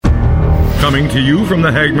Coming to you from the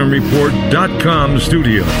HagmannReport.com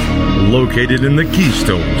studio, located in the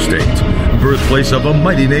Keystone State, birthplace of a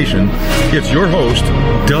mighty nation, it's your host,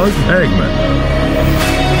 Doug Hagmann.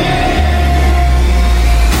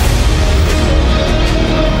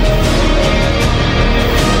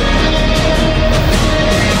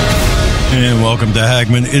 And welcome to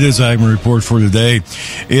Hagmann. It is Hagmann Report for today.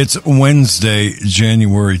 It's Wednesday,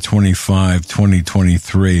 January 25,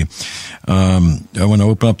 2023. I want to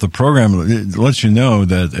open up the program to let you know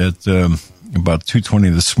that at about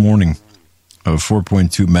 2:20 this morning,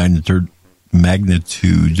 4.2 magnitude.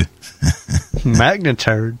 Magnitude.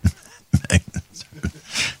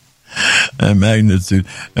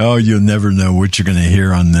 Oh, you'll never know what you're going to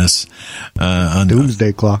hear on this. On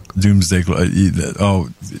Doomsday Clock. Doomsday Clock. Oh,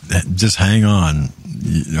 just hang on.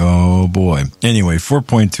 Oh, boy. Anyway,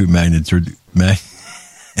 4.2 magnitude.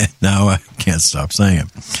 Now I can't stop saying it.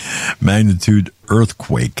 Magnitude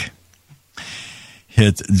earthquake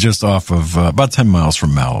hit just off of about 10 miles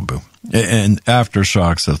from Malibu. And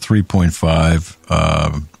aftershocks of 3.5.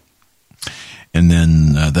 And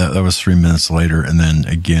then that was 3 minutes later. And then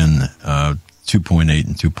again, 2.8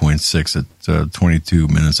 and 2.6 at 22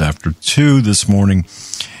 minutes after 2 this morning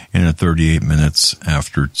and at 38 minutes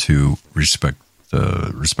after 2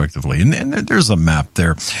 respectively. And there's a map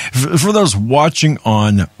there. For those watching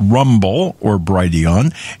on Rumble or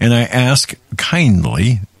Brighteon, and I ask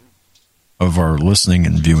kindly of our listening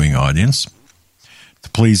and viewing audience to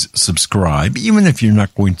please subscribe, even if you're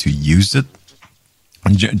not going to use it.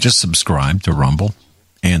 Just subscribe to Rumble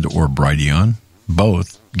and or Brighteon.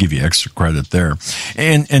 Both give you extra credit there.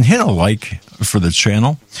 And hit a like for the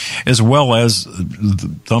channel, as well as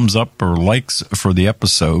thumbs up or likes for the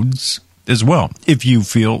episodes as well, if you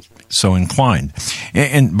feel so inclined.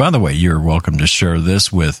 And by the way, you're welcome to share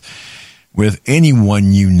this with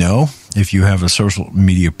anyone you know. If you have a social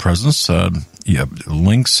media presence, you have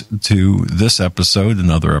links to this episode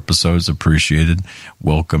and other episodes appreciated,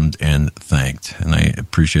 welcomed, and thanked. And I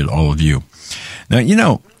appreciate all of you. Now, you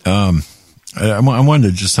know, I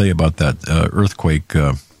wanted to just tell you about that earthquake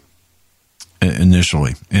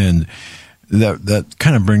initially. And that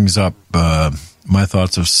kind of brings up my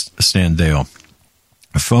thoughts of Stan Dale.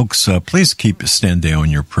 Folks, please keep Stan Dale in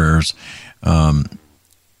your prayers.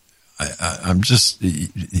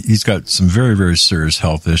 He's got some very, very serious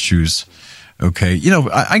health issues. Okay. You know,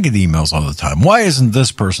 I get emails all the time. Why isn't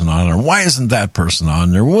this person on there? Why isn't that person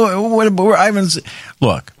on there?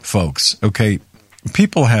 Look, folks, okay,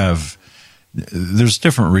 people there's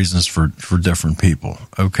different reasons for different people.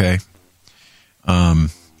 Okay.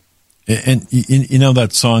 And you know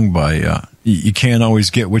that song by, you can't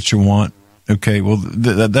always get what you want. Okay. Well,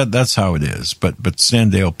 that's how it is. But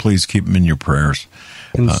Stan Dale, please keep him in your prayers.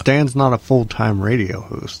 And Stan's not a full-time radio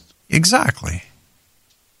host. Exactly.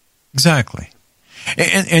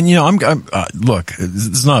 And you know, look,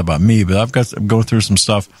 it's not about me, but I've got to go through some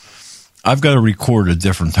stuff. I've got to record at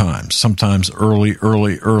different times, sometimes early.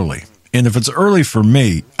 And if it's early for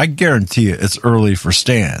me, I guarantee you it's early for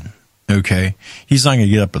Stan. Okay. He's not going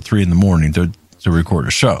to get up at 3 a.m. to record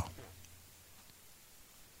a show.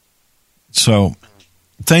 So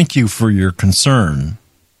thank you for your concern.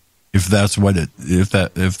 If that's what it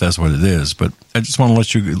is, but I just want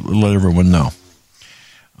to let everyone know.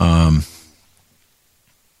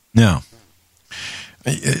 Now,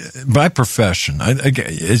 by profession,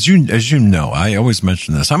 as you know, I always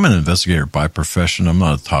mention this. I'm an investigator by profession. I'm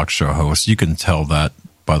not a talk show host. You can tell that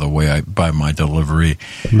by the way by my delivery.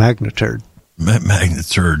 Magnitude,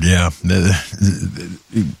 yeah.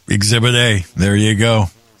 Exhibit A. There you go.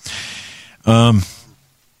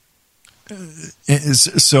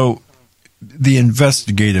 So the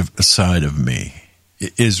investigative side of me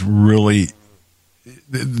is really,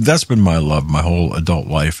 that's been my love my whole adult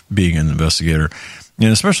life, being an investigator,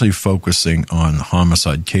 and especially focusing on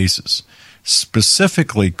homicide cases,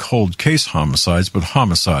 specifically cold case homicides, but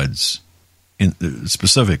homicides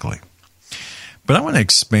specifically. But I want to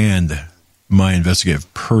expand my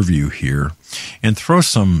investigative purview here and throw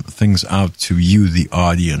some things out to you, the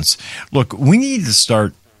audience. Look, we need to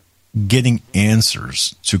start getting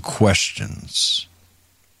answers to questions.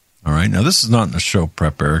 All right. Now, this is not in the show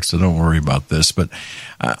prep, Eric, so don't worry about this. But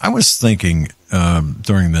I was thinking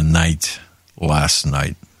during the night last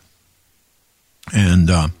night, and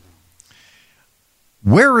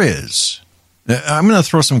where is, I'm going to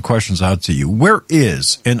throw some questions out to you. Where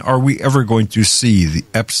is, and are we ever going to see the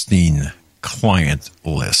Epstein client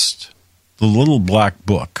list, the little black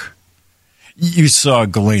book? You saw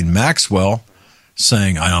Ghislaine Maxwell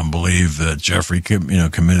saying, I don't believe that Jeffrey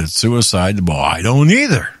committed suicide. Well, I don't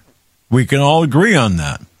either. We can all agree on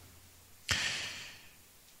that.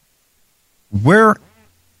 where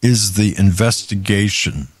is the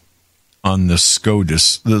investigation on the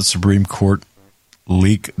SCOTUS, the Supreme Court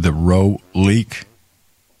leak, the Roe leak?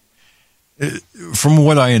 From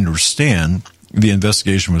what I understand, the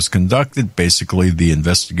investigation was conducted. Basically, the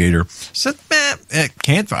investigator said,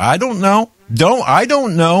 I don't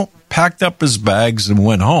know. Packed up his bags and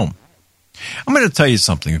went home. I'm going to tell you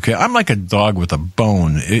something, okay? I'm like a dog with a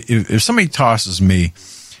bone. If somebody tosses me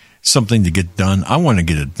something to get done, I want to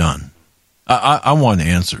get it done. I want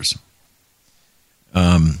answers.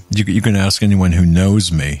 You can ask anyone who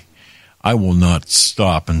knows me. I will not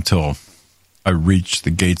stop until I reach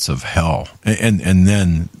the gates of hell. And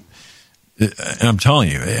then, and I'm telling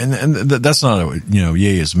you, and that's not,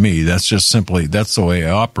 yay is me. That's just simply, that's the way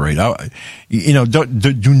I operate.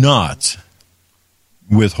 Do not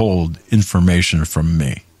withhold information from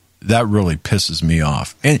me. That really pisses me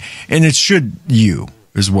off. And it should you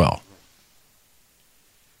as well.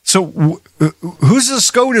 So who's the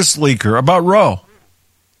SCOTUS leaker about Roe?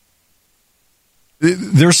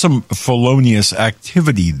 There's some felonious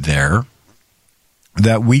activity there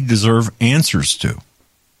that we deserve answers to.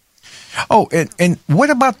 Oh, and what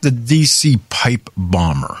about the D.C. pipe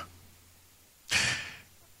bomber?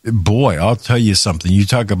 Boy, I'll tell you something. You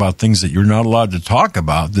talk about things that you're not allowed to talk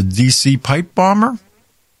about. The D.C. pipe bomber?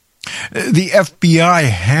 The FBI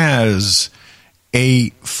has A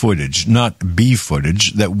footage, not B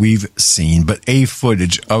footage that we've seen, but A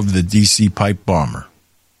footage of the D.C. pipe bomber.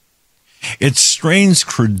 It strains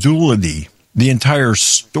credulity. The entire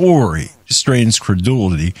story strains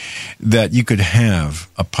credulity that you could have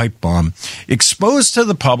a pipe bomb exposed to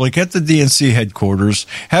the public at the DNC headquarters,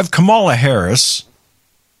 have Kamala Harris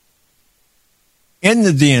in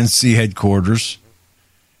the DNC headquarters,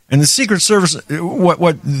 and the Secret Service,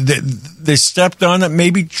 they stepped on it,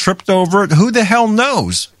 maybe tripped over it. Who the hell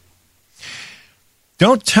knows?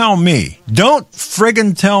 Don't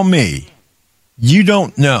friggin' tell me you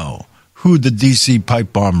don't know who the DC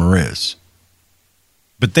pipe bomber is.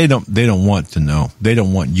 But they don't want to know. They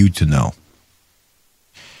don't want you to know.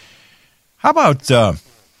 How about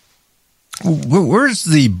where's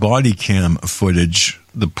the body cam footage,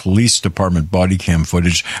 the police department body cam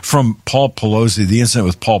footage from Paul Pelosi, the incident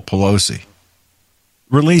with Paul Pelosi?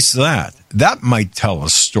 Release that. That might tell a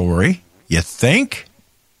story, you think?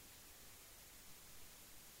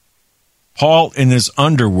 Paul in his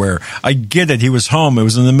underwear. I get it. He was home. It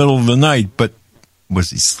was in the middle of the night, but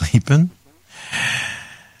was he sleeping?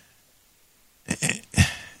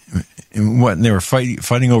 And what? And they were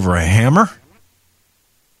fighting over a hammer?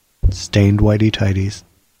 Stained whitey tighties.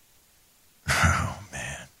 Oh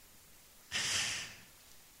man!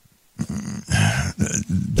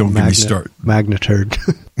 Don't get me started. Magneturd.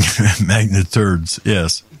 Magneturds.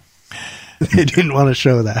 Yes. They didn't want to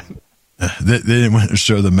show that. They didn't want to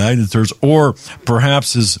show the magneturds, or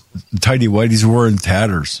perhaps his tighty whities were in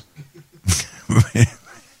tatters.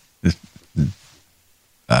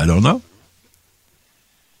 I don't know.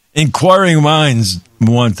 Inquiring minds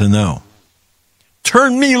want to know.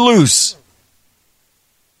 Turn me loose.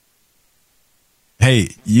 Hey,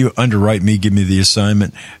 you underwrite me, give me the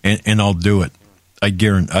assignment, and I'll do it. I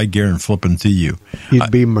guarantee flipping to you.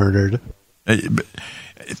 You'd be murdered. Doing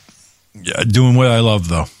what I love,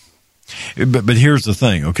 though. But here's the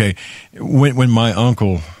thing, okay? When my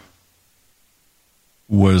uncle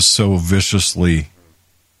was so viciously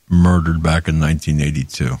murdered back in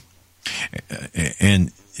 1982,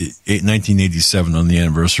 and 1987, on the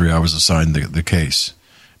anniversary, I was assigned the case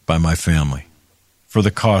by my family for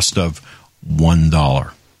the cost of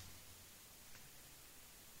 $1.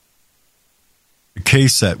 A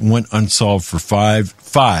case that went unsolved for five,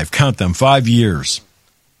 count them, 5 years.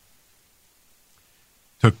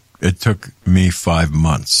 It took me 5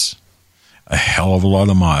 months, a hell of a lot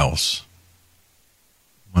of miles.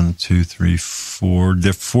 1, 2, 3, 4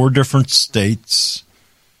 different states.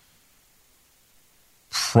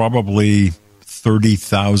 Probably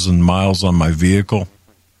 30,000 miles on my vehicle,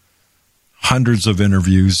 hundreds of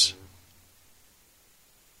interviews.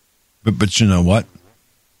 But you know what?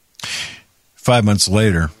 5 months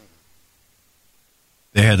later,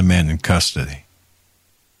 they had a man in custody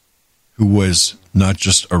who was not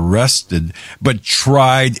just arrested, but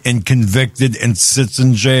tried and convicted and sits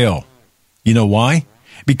in jail. You know why?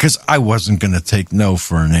 Because I wasn't going to take no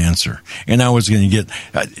for an answer. And I was going to get,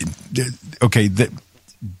 okay,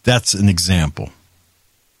 that's an example.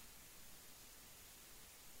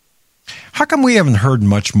 How come we haven't heard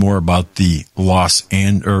much more about the Las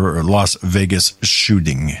Vegas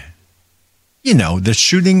shooting? You know, the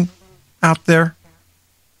shooting out there.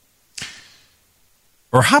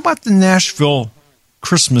 Or how about the Nashville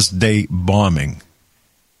Christmas Day bombing?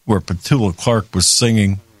 where Petula Clark was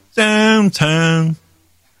singing Downtown.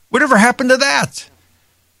 Whatever happened to that?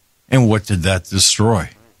 And what did that destroy?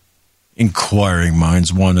 Inquiring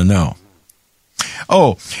minds want to know.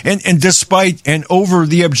 Oh, and despite and over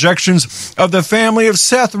the objections of the family of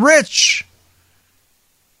Seth Rich,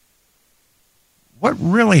 what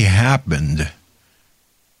really happened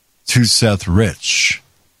to Seth Rich?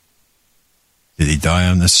 Did he die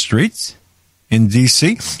on the streets in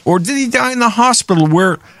D.C.? Or did he die in the hospital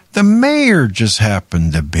where the mayor just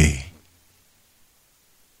happened to be?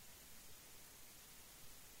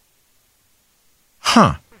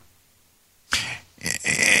 Huh.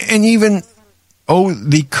 And even,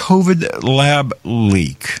 the COVID lab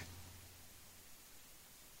leak.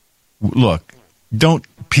 Look, don't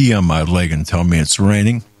pee on my leg and tell me it's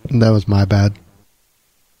raining. That was my bad.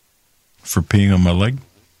 For peeing on my leg?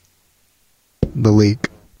 The leak.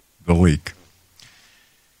 The leak.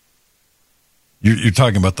 You're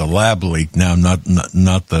talking about the lab leak now, not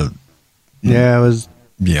the... Yeah, I was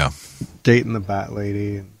dating the bat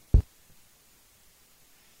lady.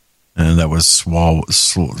 And that was swallow.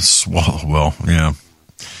 Well, yeah.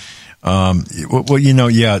 Well,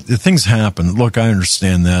 things happen. Look, I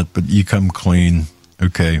understand that, but you come clean.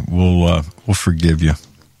 Okay, we'll forgive you.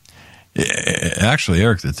 Actually,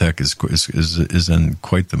 Eric the Tech is in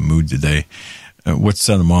quite the mood today. What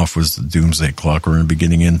set him off was the doomsday clock. We're going to be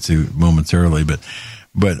getting into momentarily, but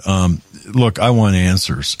look, I want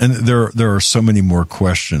answers, and there are so many more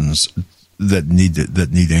questions that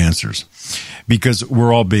need answers, because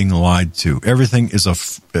we're all being lied to. Everything is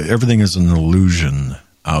an illusion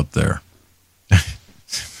out there.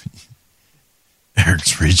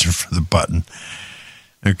 Eric's reaching for the button.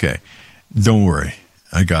 Okay, don't worry,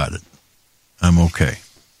 I got it. I'm okay.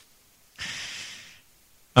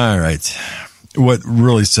 All right. What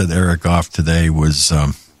really set Eric off today was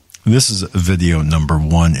this is video number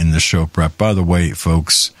 1 in the show prep. By the way,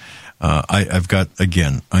 folks, I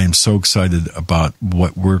am so excited about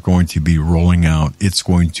what we're going to be rolling out. It's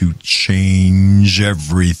going to change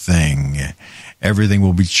everything. Everything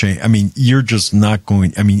will be changed. I mean, you're just not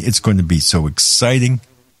going, it's going to be so exciting,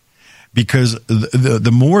 because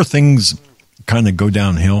the more things kind of go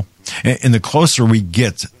downhill, and the closer we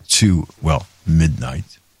get to, midnight,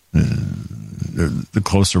 the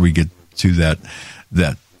closer we get to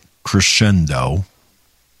that crescendo,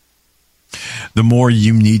 the more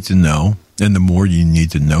you need to know, and the more you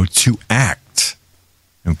need to know to act.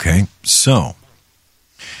 Okay? So,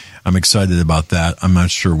 I'm excited about that. I'm not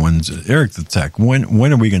sure when's Eric the Tech.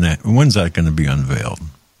 When's that gonna be unveiled?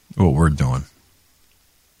 What we're doing?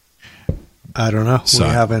 I don't know. We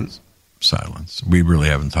haven't. Silence. We really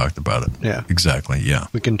haven't talked about it. Yeah. Exactly. Yeah.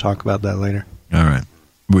 We can talk about that later. All right.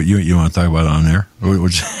 What, you want to talk about it on air?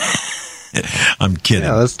 I'm kidding.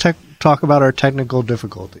 Yeah, let's talk about our technical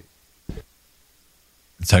difficulty.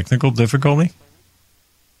 Technical difficulty?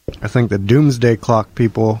 I think the doomsday clock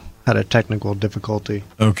people had a technical difficulty.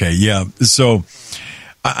 Okay, yeah. So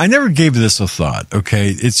I never gave this a thought, okay?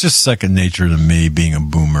 It's just second nature to me, being a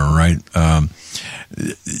boomer, right? I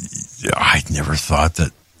never thought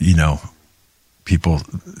that, people,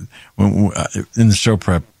 when in the show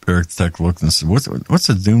prep, Eric Tech looked and said, what's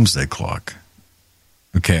a doomsday clock?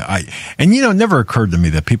 Okay, it never occurred to me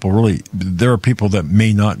that there are people that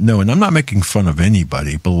may not know, and I'm not making fun of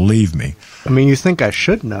anybody, believe me. I mean, you think I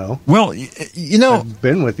should know. Well, I've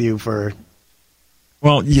been with you for...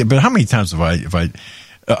 Well, yeah, but how many times have I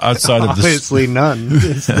outside of this... Obviously none.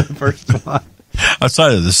 It's the first one.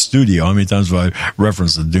 Outside of the studio, how many times have I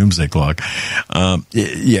referenced the doomsday clock?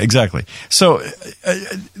 Yeah, exactly. So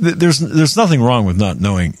there's nothing wrong with not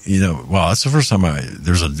knowing, that's the first time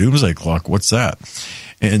there's a doomsday clock. What's that?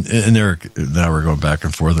 And Eric, now we're going back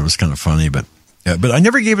and forth. It was kind of funny, but I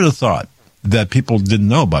never gave it a thought that people didn't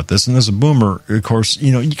know about this. And as a boomer, of course,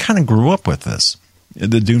 you kind of grew up with this,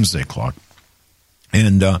 the doomsday clock.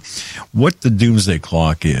 And what the doomsday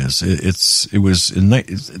clock is, it was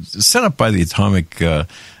set up by the Atomic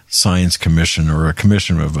Science Commission, or a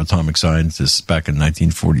commission of atomic scientists, back in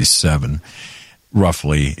 1947,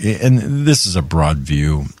 roughly. And this is a broad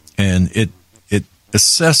view, and it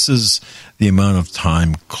assesses the amount of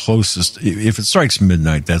time closest. If it strikes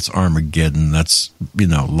midnight, that's Armageddon. That's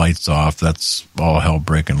lights off. That's all hell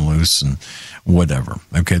breaking loose and whatever.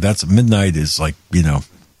 Okay, that's midnight is like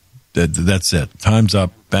that's it. Time's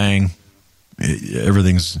up. Bang.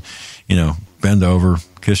 Everything's, bend over,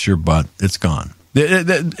 kiss your butt. It's gone.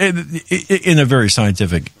 In a very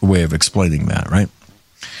scientific way of explaining that, right?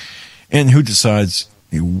 And who decides,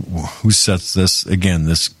 who sets this? Again,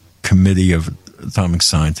 this committee of atomic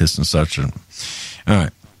scientists and such. All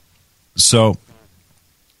right. So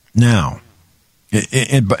now,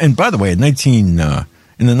 And by the way, in the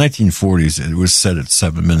 1940s, it was set at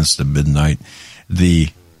 7 minutes to midnight. The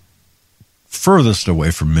furthest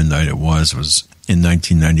away from midnight it was in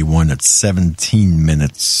 1991 at 17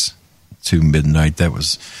 minutes to midnight. That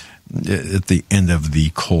was at the end of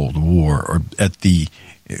the Cold War, or at the,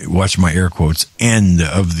 watch my air quotes, end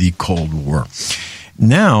of the Cold War.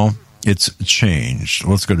 Now it's changed.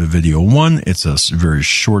 Let's go to video 1. It's a very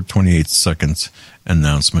short 28 seconds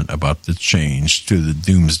announcement about the change to the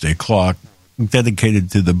doomsday clock,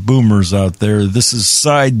 dedicated to the boomers out there. This is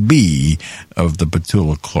side B of the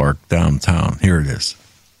Petula Clark downtown. Here it is.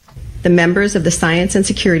 The members of the Science and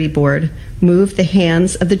Security Board moved the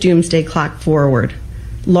hands of the doomsday clock forward,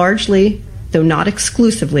 largely, though not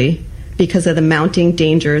exclusively, because of the mounting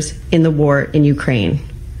dangers in the war in Ukraine.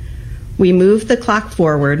 We moved the clock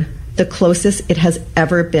forward the closest it has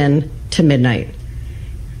ever been to midnight.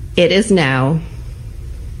 It is now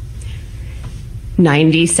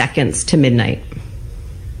 90 seconds to midnight.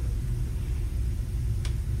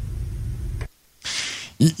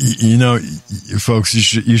 You know, folks,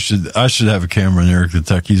 I should have a camera in Eric the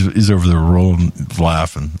Tech. He's over there rolling,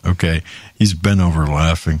 laughing. Okay, he's bent over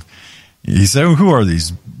laughing. He said, "Who are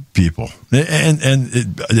these people?" And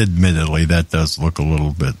admittedly, that does look a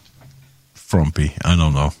little bit frumpy. I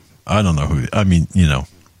don't know who. I mean, you know.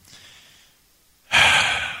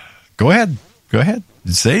 Go ahead.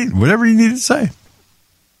 Say whatever you need to say.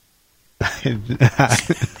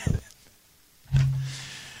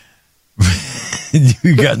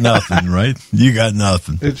 You got nothing, right? You got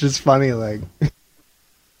nothing. It's just funny, like.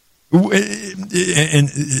 And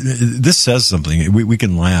this says something. We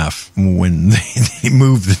can laugh when they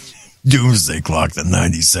move the doomsday clock to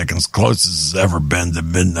 90 seconds, closest it's ever been to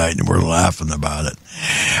midnight, and we're laughing about it.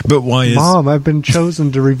 But why is... Mom, I've been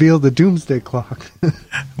chosen to reveal the doomsday clock.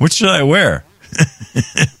 What should I wear?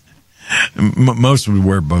 Most would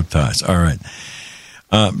wear bow ties. All right.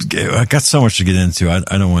 I got so much to get into.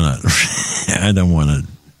 I don't want to. I don't want to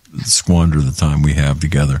squander the time we have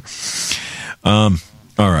together. All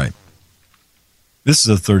right. This is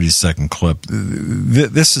a 30-second clip.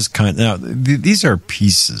 This is now. These are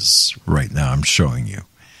pieces right now. I'm showing you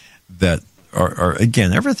that are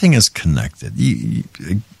again. Everything is connected.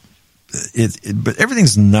 But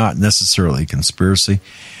everything's not necessarily a conspiracy.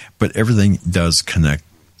 But everything does connect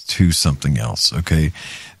to something else. Okay.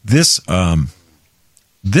 This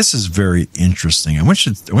is very interesting. I want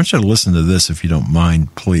you to listen to this if you don't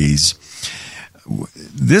mind, please.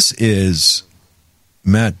 This is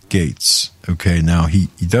Matt Gaetz. Okay, now he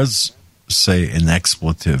does say an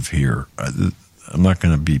expletive here. I'm not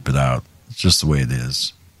going to beep it out. It's just the way it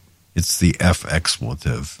is. It's the F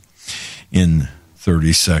expletive in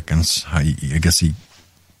 30 seconds. I guess he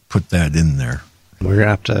put that in there. We're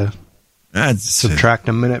going to have to subtract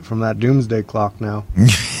a minute from that doomsday clock now.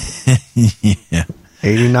 Yeah.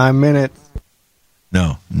 89 minutes.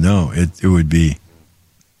 No, it would be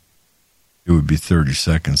 30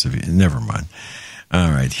 seconds if you, never mind. All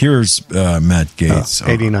right, here's Matt Gaetz.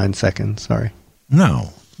 89 seconds, sorry.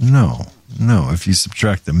 No. If you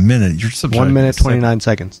subtract a minute, you're subtracting 1 minute, 29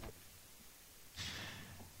 seconds.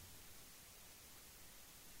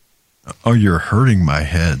 Oh, you're hurting my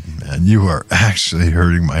head, man. You are actually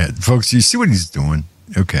hurting my head. Folks, you see what he's doing?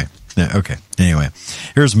 Okay. Anyway,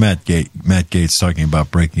 here's Matt Gaetz talking about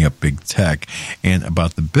breaking up big tech and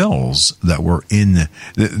about the bills that were in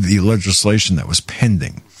the legislation that was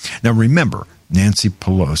pending. Now, remember, Nancy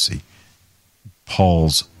Pelosi,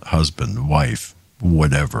 Paul's husband, wife,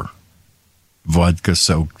 whatever,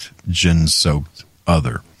 vodka-soaked, gin-soaked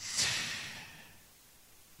other.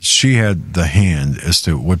 She had the hand as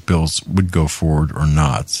to what bills would go forward or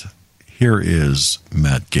not. Here is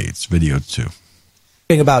Matt Gaetz, video 2.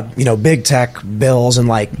 About, big tech bills and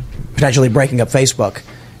like potentially breaking up Facebook,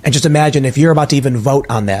 and just imagine if you're about to even vote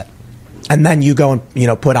on that, and then you go and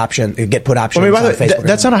get put options on Facebook.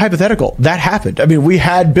 That's not a hypothetical. That happened. I mean, we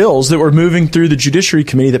had bills that were moving through the Judiciary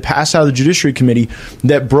Committee that passed out of the Judiciary Committee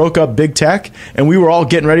that broke up big tech, and we were all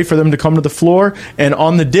getting ready for them to come to the floor. And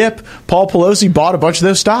on the dip, Paul Pelosi bought a bunch of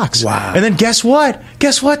those stocks. Wow! And then guess what?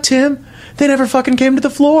 Tim? They never fucking came to the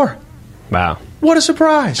floor. Wow! What a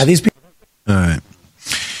surprise! Are these people? All right.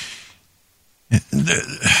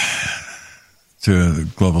 To the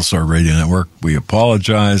Global Star Radio Network, we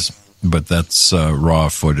apologize, but that's raw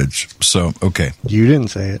footage. So, okay. You didn't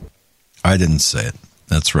say it. I didn't say it.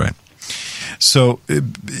 That's right. So,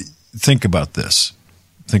 think about this.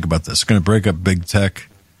 It's going to break up big tech.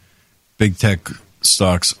 Big tech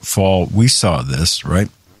stocks fall. We saw this, right?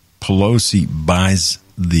 Pelosi buys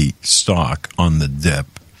the stock on the dip,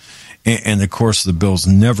 And of course, the bills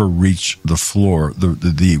never reached the floor.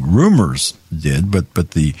 The rumors did,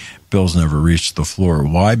 but the bills never reached the floor.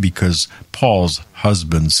 Why? Because Paul's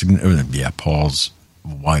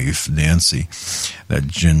wife, Nancy, that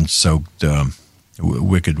gin-soaked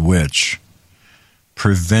wicked witch,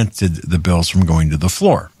 prevented the bills from going to the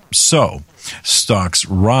floor. So, stocks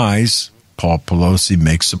rise. Paul Pelosi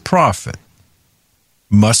makes a profit.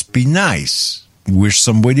 Must be nice. Wish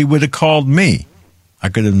somebody would have called me. I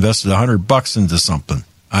could have invested $100 into something.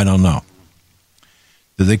 I don't know.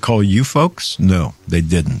 Did they call you folks? No, they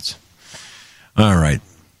didn't. All right.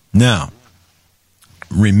 Now,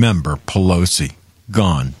 remember Pelosi.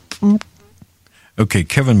 Gone. Okay,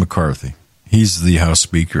 Kevin McCarthy. He's the House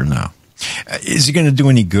Speaker now. Is he going to do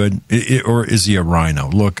any good, or is he a rhino?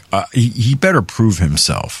 Look, he better prove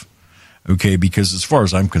himself, okay? Because as far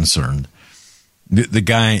as I'm concerned, the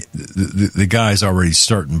guy's already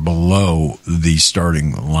starting below the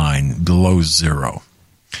starting line, below zero.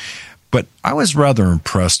 But I was rather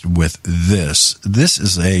impressed with this. This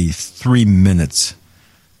is a 3 minutes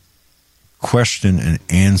question and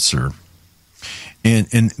answer. And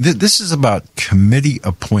this is about committee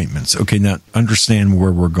appointments. Okay, now understand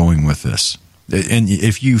where we're going with this. And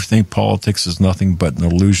if you think politics is nothing but an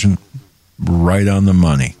illusion, right on the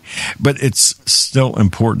money. But it's still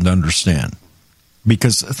important to understand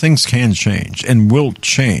because things can change and will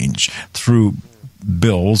change through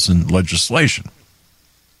bills and legislation.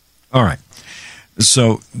 All right.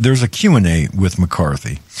 So there's a Q&A with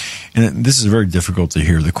McCarthy. And this is very difficult to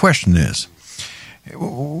hear. The question is,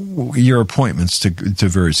 your appointments to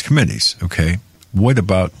various committees, okay? What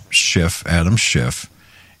about Schiff, Adam Schiff,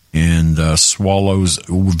 and swallows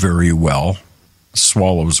well,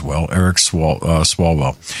 Eric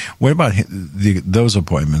Swalwell? What about those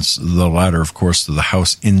appointments? The latter, of course, to the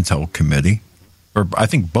House Intel Committee, or I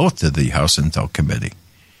think both to the House Intel Committee.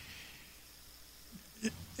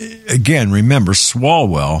 Again, remember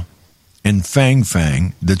Swalwell and Fang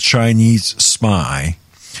Fang, the Chinese spy,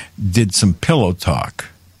 did some pillow talk.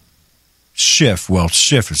 Schiff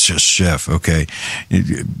is just Schiff, okay?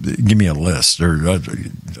 Give me a list, or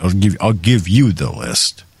I'll give you the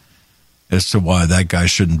list as to why that guy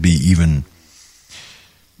shouldn't be even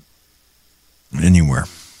anywhere.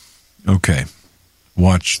 Okay,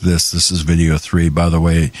 watch this. This is video 3. By the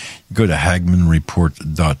way, go to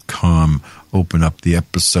HagmannReport.com, open up the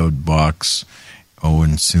episode box.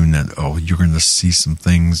 And soon you're going to see some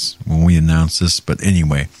things when we announce this. But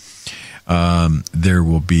anyway, there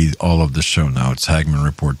will be all of the show notes,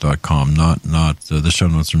 HagmannReport.com. Not the show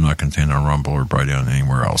notes are not contained on Rumble or Brighteon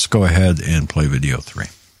anywhere else. Go ahead and play video 3.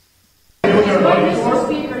 Mr.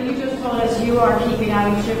 Speaker, you just told us you are keeping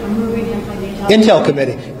Adam Schiff, removing him from the Intel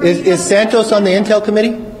Committee. Is Santos on the Intel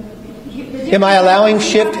Committee? Am I allowing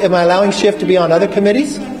Schiff to be on other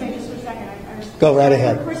committees? Go right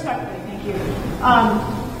ahead.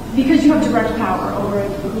 Because you have direct power over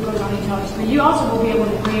who goes on intelligence, but you also will be able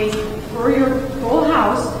to raise for your full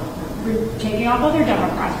House, taking off other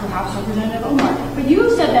Democrats, perhaps Representative Omar. But you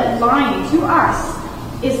have said that lying to us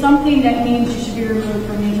is something that means you should be removed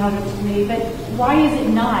from the Intelligence Committee. But why is it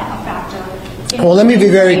not a factor? Well, let me be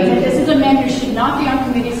very... This is a man who should not be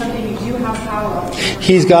on committee, something you do have power over.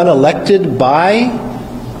 He's got elected by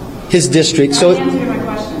his district. So answer my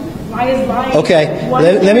question. Why is lying... Okay,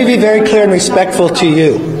 let me be very clear and respectful to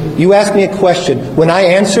you. You ask me a question. When I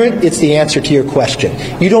answer it, it's the answer to your question.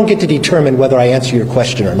 You don't get to determine whether I answer your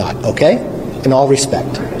question or not, okay? In all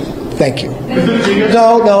respect. Thank you.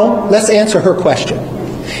 No, let's answer her question.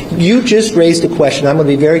 You just raised a question. I'm going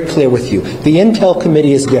to be very clear with you. The Intel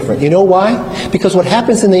Committee is different. You know why? Because what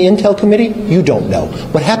happens in the Intel Committee, you don't know.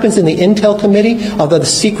 What happens in the Intel Committee, although the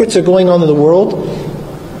secrets are going on in the world,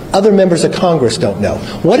 other members of Congress don't know.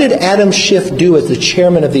 What did Adam Schiff do as the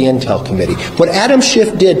chairman of the Intel Committee? What Adam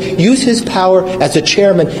Schiff did, use his power as a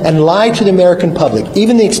chairman and lie to the American public.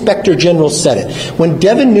 Even the Inspector General said it. When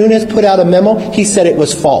Devin Nunes put out a memo, he said it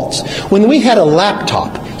was false. When we had a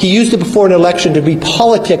laptop, he used it before an election to be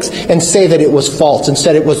politics and say that it was false and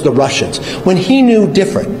said it was the Russians. When he knew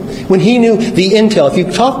different, when he knew the Intel, if you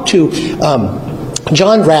talk to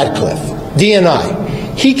John Radcliffe, DNI,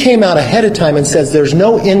 he came out ahead of time and says there's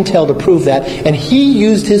no intel to prove that, and he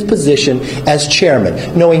used his position as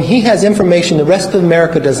chairman, knowing he has information the rest of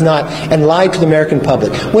America does not, and lied to the American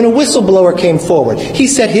public. When a whistleblower came forward, he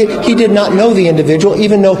said he did not know the individual,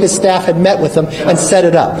 even though his staff had met with him and set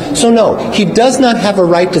it up. So no, he does not have a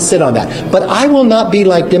right to sit on that. But I will not be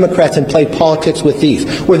like Democrats and play politics with these,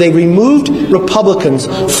 where they removed Republicans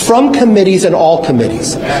from committees and all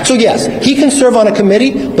committees. So yes, he can serve on a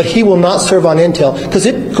committee, but he will not serve on Intel, because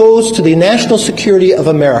because it goes to the national security of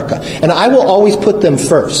America. And I will always put them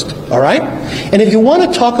first, all right? And if you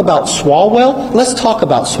want to talk about Swalwell, let's talk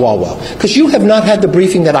about Swalwell, because you have not had the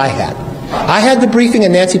briefing that I had. I had the briefing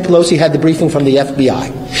and Nancy Pelosi had the briefing from the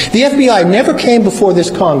FBI. The FBI never came before this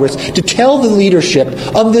Congress to tell the leadership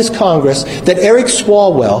of this Congress that Eric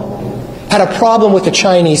Swalwell had a problem with a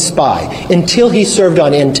Chinese spy until he served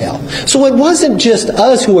on Intel. So it wasn't just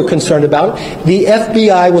us who were concerned about it. The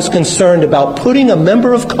FBI was concerned about putting a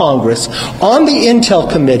member of Congress on the Intel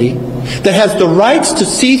committee that has the rights to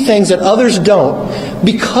see things that others don't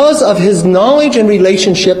because of his knowledge and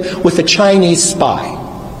relationship with a Chinese spy.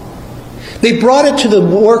 They brought it to the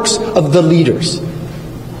works of the leaders.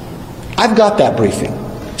 I've got that briefing.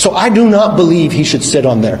 So I do not believe he should sit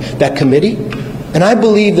on that committee. And I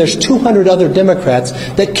believe there's 200 other Democrats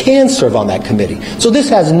that can serve on that committee. So this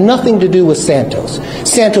has nothing to do with Santos.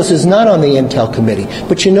 Santos is not on the Intel committee.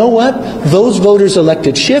 But you know what? Those voters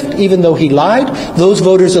elected Schiff, even though he lied. Those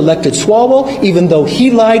voters elected Swalwell, even though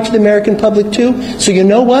he lied to the American public too. So you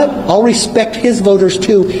know what? I'll respect his voters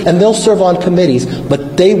too, and they'll serve on committees.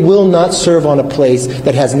 But they will not serve on a place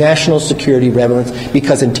that has national security relevance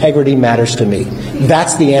because integrity matters to me.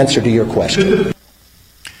 That's the answer to your question.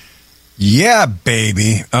 Yeah,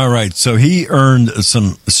 baby. All right. So he earned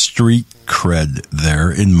some street cred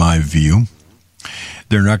there, in my view.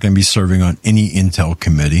 They're not going to be serving on any Intel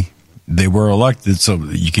committee. They were elected, so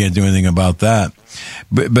you can't do anything about that.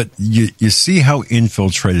 But you see how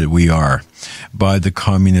infiltrated we are by the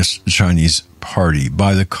Communist Chinese Party,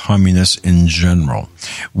 by the communists in general.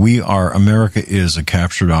 America is a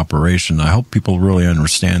captured operation. I hope people really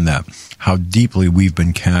understand that, how deeply we've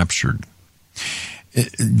been captured.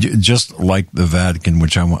 Just like the Vatican,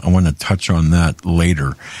 which I want to touch on that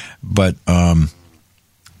later, but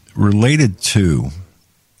related to,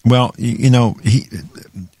 well, you know,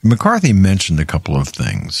 McCarthy mentioned a couple of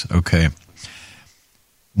things. Okay,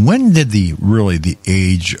 when did the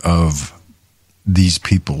age of these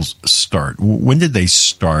people start? When did they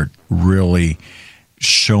start really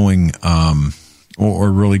showing or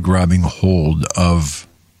really grabbing hold of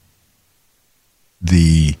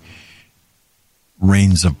the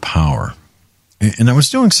reins of power? And I was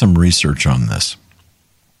doing some research on this,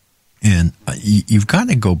 and you've got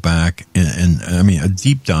to go back and I mean, a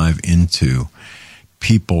deep dive into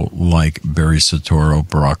people like Barry Soetoro,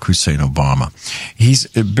 Barack Hussein Obama.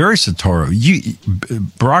 Barry Soetoro,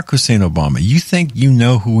 Barack Hussein Obama, you think you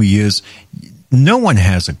know who he is? No one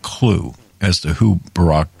has a clue as to who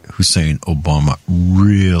Barack Hussein Obama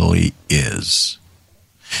really is.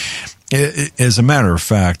 As a matter of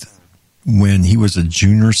fact, when he was a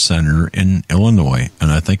junior senator in Illinois,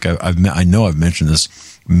 and I think I know I've mentioned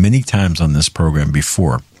this many times on this program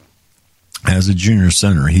before. As a junior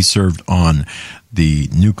senator, he served on the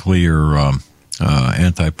Nuclear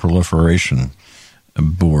Anti-Proliferation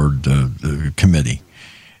Board committee,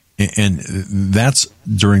 and that's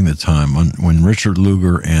during the time when Richard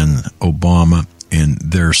Lugar and Obama and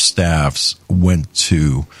their staffs went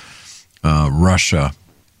to Russia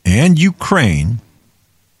and Ukraine.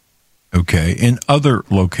 Okay, in other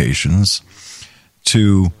locations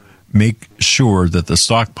to make sure that the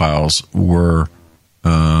stockpiles were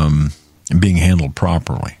being handled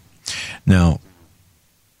properly. Now,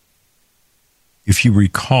 if you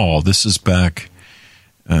recall, this is back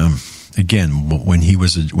again when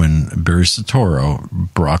Barry Soetoro,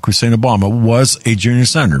 Barack Hussein Obama was a junior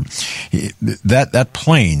senator. That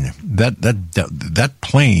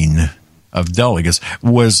plane of delegates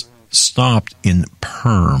was stopped in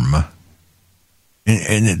Perm.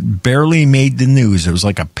 And it barely made the news. It was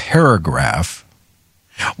like a paragraph.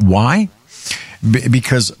 Why?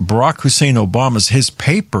 Because Barack Hussein his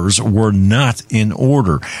papers were not in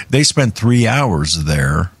order. They spent 3 hours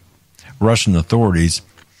there, Russian authorities,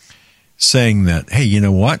 saying that, hey, you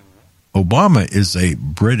know what? Obama is a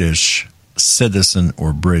British citizen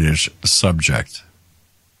or British subject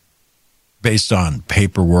based on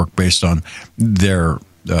paperwork, based on their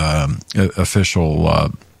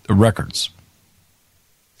official records.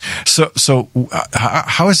 So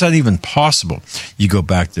how is that even possible? You go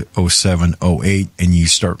back to 07, 08, and you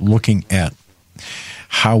start looking at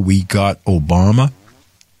how we got Obama,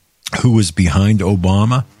 who was behind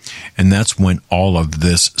Obama, and that's when all of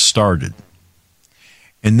this started.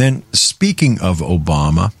 And then, speaking of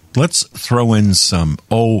Obama, let's throw in some,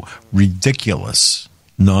 ridiculous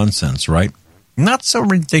nonsense, right? Not so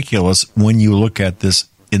ridiculous when you look at this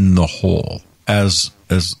in the whole, as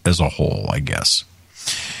a whole, I guess.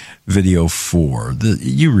 Video 4.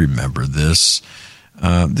 You remember this.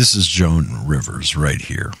 This is Joan Rivers right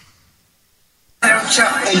here. Their future.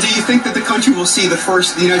 And do you think that the country will see the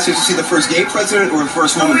United States will see the first gay president or the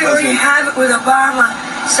first woman We already president? have it with Obama,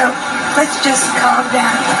 so let's just calm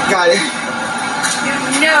down. Got it.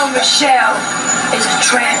 You know Michelle is a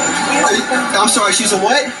trans. I'm sorry, she's a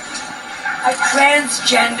what? A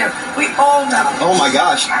transgender. We all know. Oh my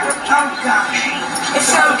gosh. Oh gosh.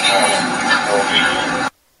 It's okay.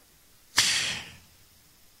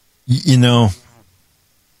 You know,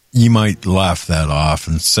 you might laugh that off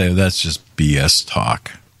and say that's just BS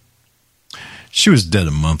talk. She was dead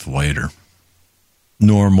a month later.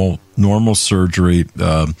 Normal surgery,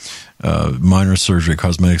 minor surgery,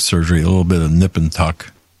 cosmetic surgery, a little bit of nip and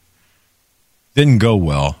tuck. Didn't go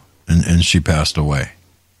well, and she passed away.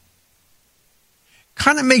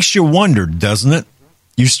 Kind of makes you wonder, doesn't it?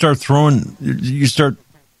 You start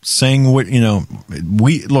saying what,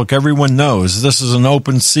 look, everyone knows this is an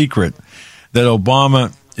open secret that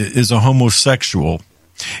Obama is a homosexual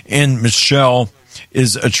and Michelle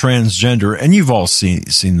is a transgender. And you've all seen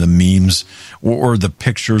the memes or the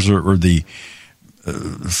pictures or the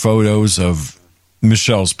photos of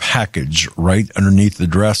Michelle's package right underneath the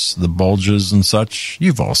dress, the bulges and such.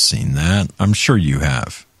 You've all seen that. I'm sure you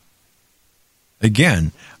have.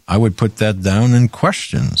 Again, I would put that down in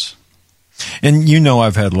questions. And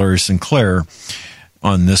I've had Larry Sinclair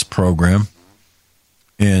on this program,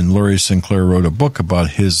 and Larry Sinclair wrote a book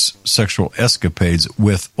about his sexual escapades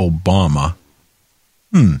with Obama.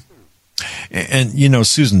 And,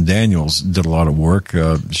 Susan Daniels did a lot of work.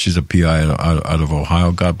 She's a PI out of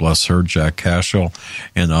Ohio. God bless her, Jack Cashel,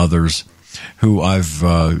 and others who I've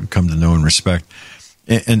come to know and respect.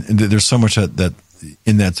 And there's so much that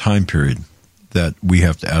in that time period that we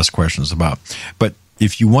have to ask questions about. But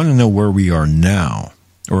if you want to know where we are now,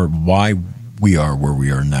 or why we are where we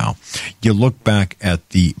are now, you look back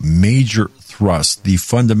at the major thrust, the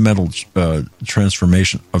fundamental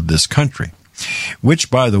transformation of this country, which,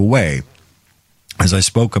 by the way, as I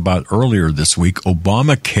spoke about earlier this week,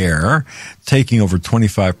 Obamacare taking over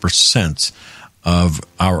 25% of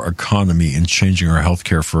our economy and changing our health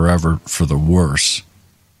care forever for the worse.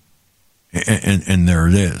 And there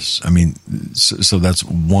it is. I mean, so that's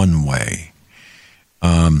one way.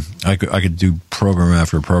 I could do program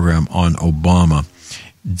after program on Obama,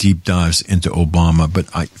 deep dives into Obama, but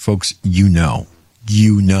folks, you know.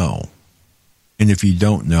 And if you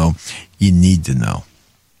don't know, you need to know.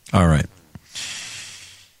 All right.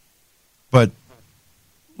 But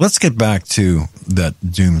let's get back to that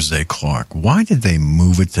doomsday clock. Why did they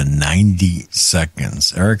move it to 90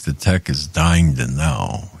 seconds? Eric the Tech is dying to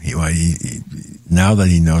know. Now that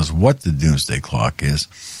he knows what the doomsday clock is,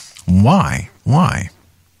 why?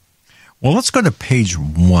 Well, let's go to page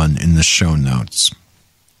 1 in the show notes.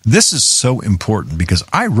 This is so important because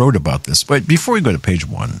I wrote about this. But before we go to page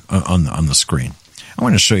 1 on the screen, I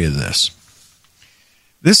want to show you this.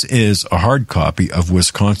 This is a hard copy of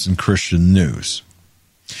Wisconsin Christian News.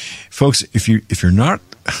 Folks, if you're not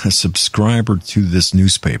a subscriber to this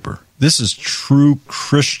newspaper, this is true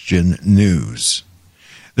Christian news.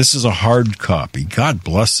 This is a hard copy. God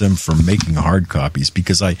bless them for making hard copies,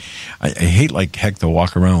 because I hate like heck to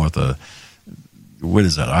walk around with a, what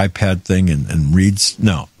is that, iPad thing and reads.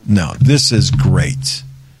 No, this is great.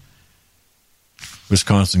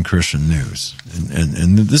 Wisconsin Christian News.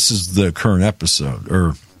 And this is the current episode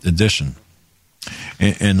or edition.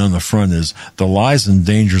 And on the front is the lies and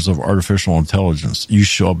dangers of artificial intelligence. You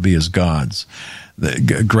shall be as gods.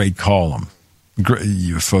 Great column.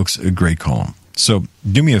 You folks, a great column. So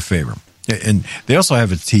do me a favor. And they also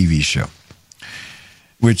have a TV show,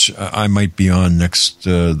 which I might be on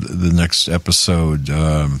the next episode,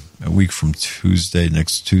 a week from Tuesday.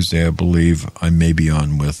 Next Tuesday, I believe, I may be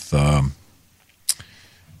on with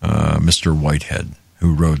Mr. Whitehead,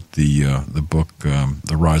 who wrote the book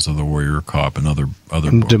The Rise of the Warrior Cop and other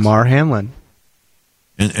and books. Damar Hamlin.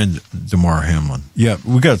 And Damar Hamlin. Yeah,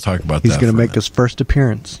 we got to talk about that. He's going to make his first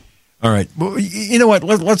appearance. All right. Well, you know what?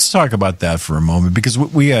 Let's talk about that for a moment, because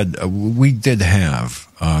we did have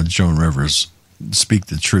Joan Rivers speak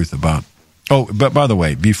the truth about. Oh, but by the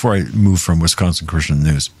way, before I move from Wisconsin Christian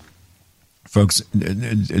News, folks,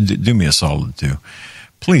 do me a solid too.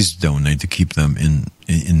 Please donate to keep them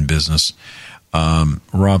in business.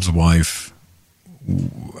 Rob's wife,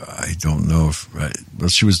 I don't know if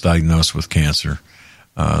she was diagnosed with cancer.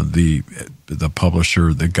 The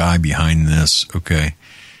publisher, the guy behind this, okay.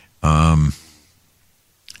 And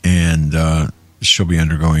she'll be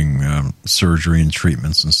undergoing surgery and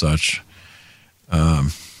treatments and such.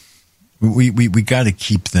 We got to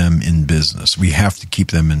keep them in business. We have to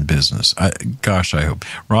keep them in business. I hope,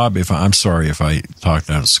 Rob. I'm sorry if I talked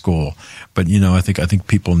out of school, but I think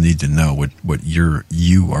people need to know what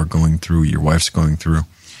you are going through, your wife's going through.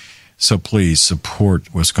 So please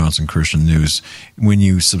support Wisconsin Christian News. When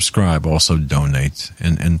you subscribe, also donate,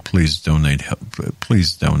 and please donate.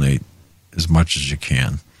 Please donate as much as you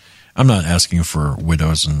can. I'm not asking for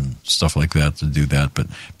widows and stuff like that to do that, but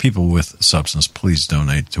people with substance, please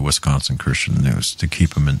donate to Wisconsin Christian News to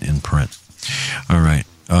keep them in print. All right.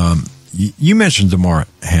 You mentioned Damar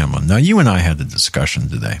Hamlin. Now, you and I had a discussion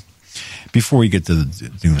today. Before we get to the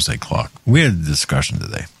Doomsday Clock, we had a discussion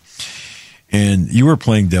today. And you were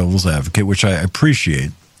playing devil's advocate, which I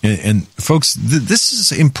appreciate. And folks, this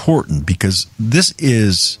is important because this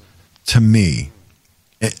is, to me,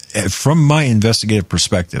 from my investigative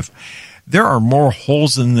perspective, there are more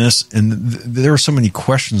holes in this, and there are so many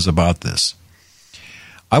questions about this.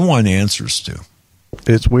 I want answers to.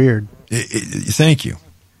 It's weird. Thank you.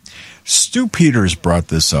 Stu Peters brought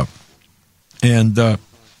this up, and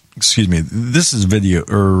excuse me, this is video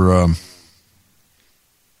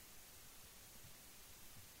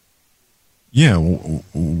yeah.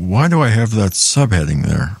 Why do I have that subheading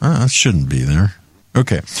there? It shouldn't be there.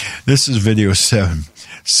 Okay, this is video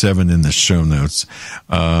 7 in the show notes.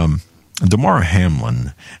 Damar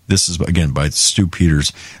Hamlin, this is, again, by Stu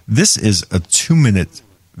Peters. This is a 2-minute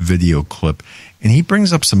video clip, and he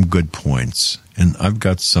brings up some good points, and I've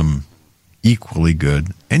got some equally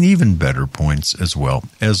good and even better points as well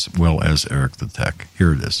as Eric the Tech.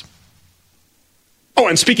 Here it is. Oh,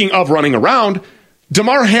 and speaking of running around,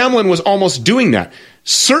 Damar Hamlin was almost doing that.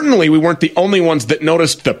 Certainly we weren't the only ones that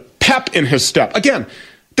noticed the pep in his step. Again,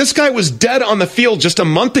 this guy was dead on the field just a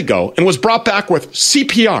month ago and was brought back with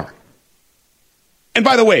CPR. And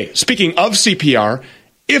by the way, speaking of CPR,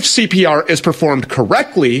 if CPR is performed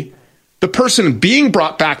correctly, the person being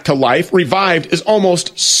brought back to life, revived, is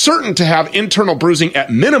almost certain to have internal bruising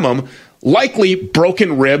at minimum, likely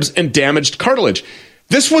broken ribs and damaged cartilage.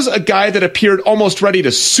 This was a guy that appeared almost ready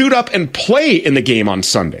to suit up and play in the game on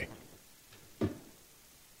Sunday.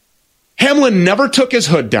 Hamlin never took his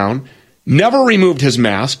hood down, never removed his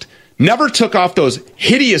mask, never took off those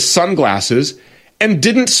hideous sunglasses, and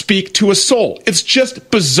didn't speak to a soul. It's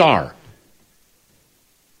just bizarre.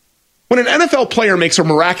 When an NFL player makes a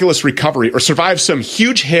miraculous recovery or survives some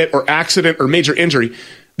huge hit or accident or major injury,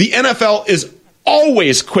 the NFL is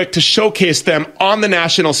always quick to showcase them on the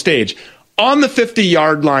national stage, on the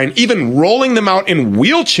 50-yard line, even rolling them out in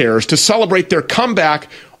wheelchairs to celebrate their comeback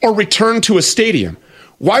or return to a stadium.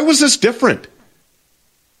 Why was this different?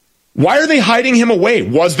 Why are they hiding him away?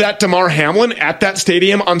 Was that Damar Hamlin at that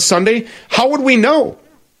stadium on Sunday? How would we know?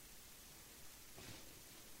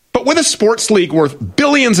 But with a sports league worth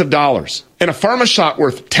billions of dollars and a pharma shot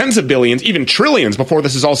worth tens of billions, even trillions before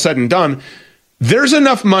this is all said and done, there's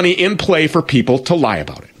enough money in play for people to lie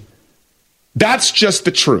about it. That's just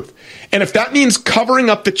the truth. And if that means covering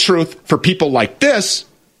up the truth for people like this,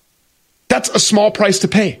 that's a small price to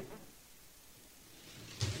pay.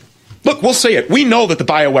 Look, we'll say it. We know that the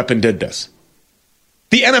bioweapon did this.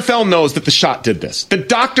 The NFL knows that the shot did this. The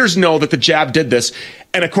doctors know that the jab did this.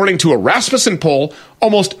 And according to a Rasmussen poll,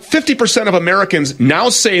 almost 50% of Americans now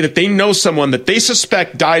say that they know someone that they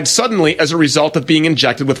suspect died suddenly as a result of being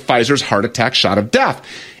injected with Pfizer's heart attack shot of death.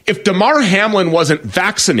 If Damar Hamlin wasn't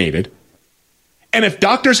vaccinated, and if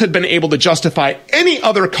doctors had been able to justify any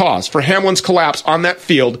other cause for Hamlin's collapse on that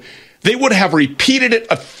field, they would have repeated it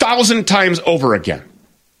 1,000 times over again.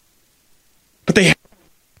 But they...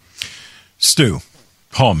 Stu,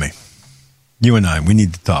 call me. You and I, we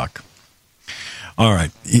need to talk. All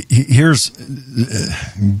right. Here's...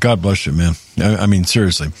 God bless you, man. I mean,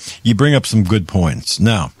 seriously. You bring up some good points.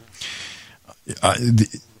 Now,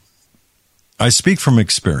 I speak from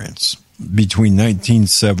experience. Between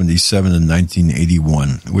 1977 and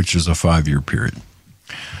 1981, which is a 5-year period,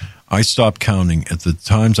 I stopped counting. At the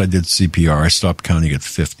times I did CPR, I stopped counting at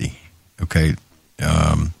 50. Okay.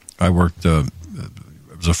 I worked, I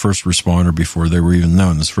was a first responder before they were even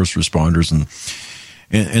known as first responders,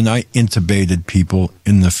 and I intubated people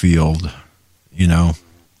in the field,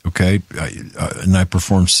 okay? And I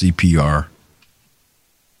performed CPR.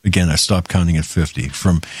 Again, I stopped counting at 50,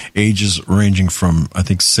 from ages ranging from, I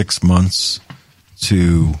think, 6 months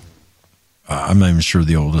to, I'm not even sure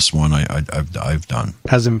the oldest one I've done.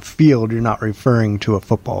 As in field, you're not referring to a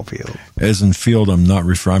football field. As in field, I'm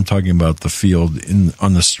talking about the field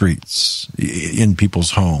on the streets, in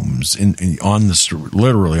people's homes, on the street,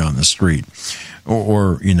 literally on the street,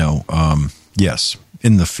 or yes,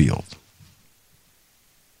 in the field.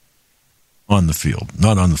 On the field.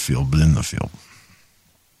 Not on the field, but in the field.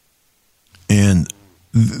 And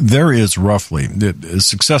there is roughly, the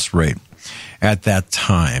success rate at that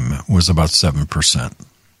time was about 7%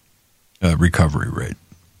 recovery rate.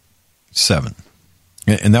 7.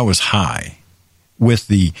 And that was high with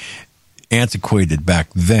the antiquated back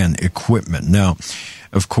then equipment. Now,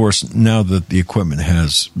 of course, now that the equipment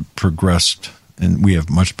has progressed and we have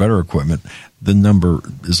much better equipment, the number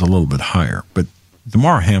is a little bit higher. But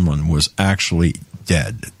Damar Hamlin was actually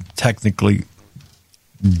dead, technically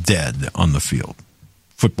dead on the field,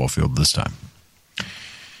 football field this time.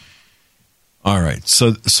 All right,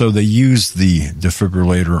 so they used the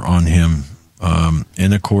defibrillator on him,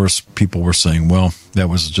 and of course, people were saying, well, that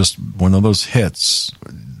was just one of those hits,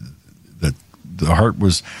 that the heart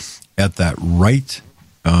was at that right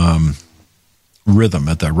rhythm,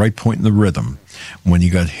 at that right point in the rhythm, when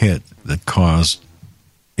he got hit, that caused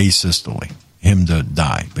asystole, him to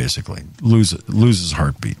die, basically, lose his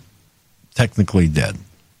heartbeat, technically dead.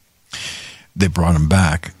 They brought him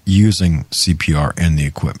back using CPR and the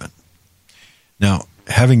equipment. Now,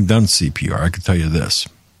 having done CPR, I can tell you this.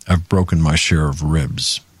 I've broken my share of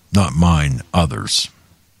ribs. Not mine, others.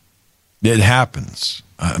 It happens.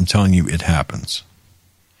 I'm telling you, it happens.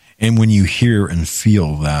 And when you hear and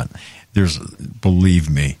feel that, believe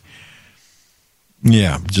me.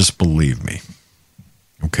 Yeah, just believe me.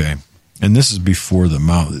 Okay? And this is before the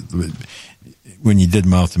mouth. When you did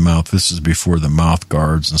mouth to mouth, this is before the mouth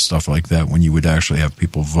guards and stuff like that, when you would actually have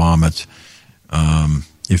people vomit,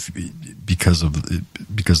 because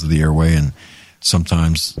of the airway, and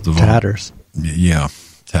sometimes the tatters. Yeah,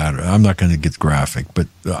 tatter. I'm not going to get graphic, but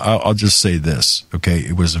I'll just say this. Okay,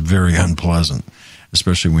 it was very unpleasant,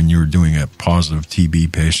 especially when you were doing a positive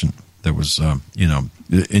TB patient. That was,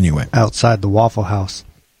 anyway. Outside the Waffle House.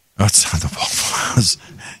 Outside the Waffle House.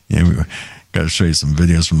 Yeah, we got to show you some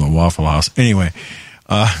videos from the Waffle House. Anyway,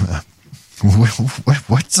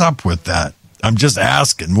 what's up with that? I'm just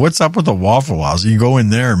asking, what's up with the Waffle House? You go in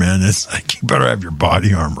there, man, it's like you better have your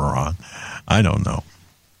body armor on. I don't know.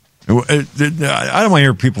 I don't want to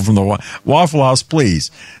hear people from the Waffle House,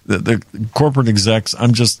 please. The corporate execs,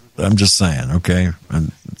 I'm just saying, okay?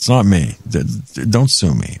 And it's not me. Don't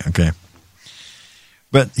sue me, okay?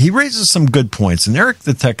 But he raises some good points, and Eric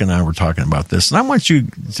the Tech and I were talking about this, and I want you,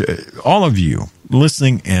 all of you,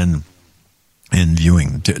 listening and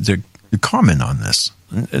viewing, to comment on this,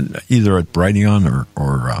 either at Brighteon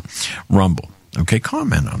or Rumble. Okay,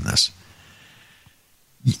 comment on this.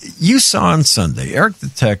 You saw on Sunday, Eric the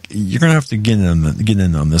Tech, you're going to have to get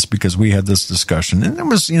in on this, because we had this discussion, and it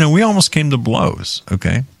was, we almost came to blows,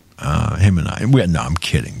 okay? Him and I. No, I'm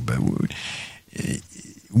kidding, but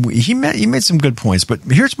he made some good points, but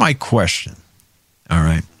here's my question, all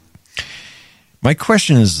right? My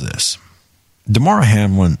question is this. Damar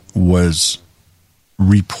Hamlin was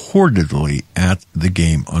reportedly at the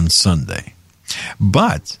game on Sunday,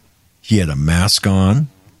 but he had a mask on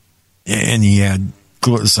and he had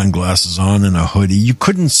sunglasses on and a hoodie. You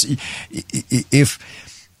couldn't see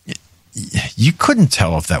you couldn't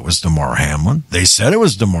tell if that was Damar Hamlin. They said it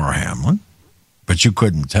was Damar Hamlin, but you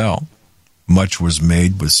couldn't tell. Much was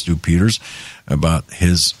made with Stu Peters about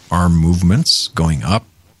his arm movements going up,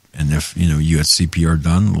 and if you had CPR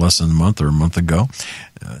done less than a month or a month ago,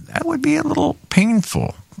 that would be a little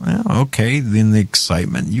painful. Well, okay, in the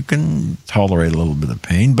excitement, you can tolerate a little bit of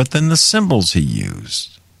pain, but then the symbols he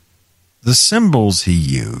used.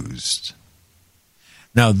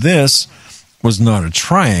 Now, this was not a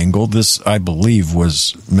triangle. This, I believe,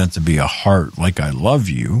 was meant to be a heart, like I love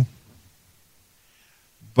you.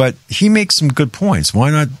 But he makes some good points. Why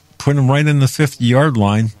not put him right in the 50-yard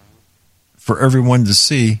line for everyone to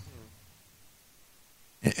see?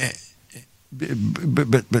 But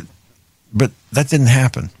that didn't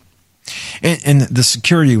happen. And the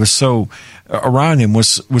security was so around him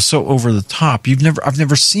was so over the top. I've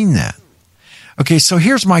never seen that. Okay, so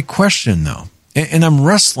here's my question though, and I'm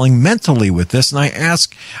wrestling mentally with this, and I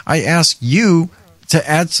ask you to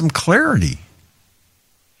add some clarity.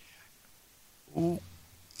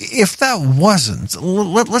 If that wasn't,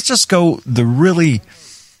 let's just go the really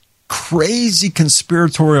crazy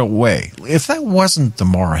conspiratorial way. If that wasn't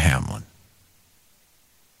Damar Hamlin,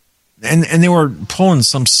 and they were pulling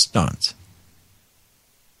some stunt,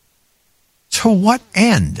 to what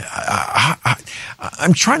end?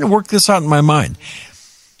 I'm trying to work this out in my mind.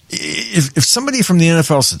 If somebody from the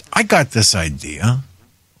NFL said, I got this idea,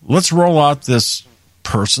 let's roll out this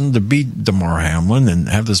person to beat Damar Hamlin and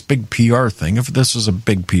have this big PR thing, if this was a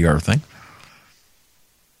big PR thing,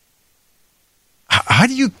 how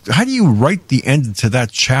do you write the end to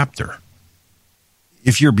that chapter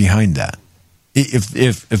if you're behind that?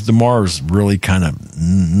 If Damar is really kind of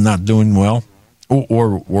not doing well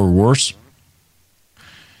or worse,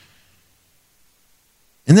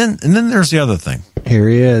 And then there's the other thing. Here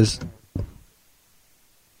he is.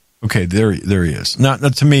 Okay, there he is. Now,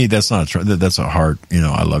 to me, that's not that's a heart,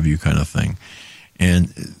 I love you kind of thing.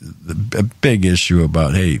 And a big issue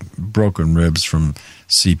about, hey, broken ribs from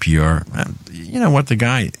CPR. You know what? The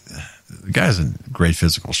guy's in great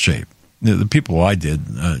physical shape. The people I did,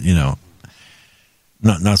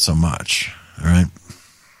 not so much. All right.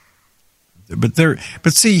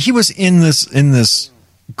 But see, he was in this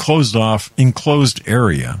enclosed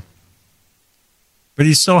area, but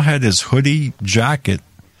he still had his hoodie, jacket,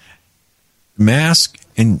 mask,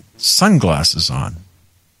 and sunglasses on.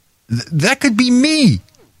 That could be me.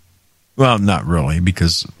 Well, not really,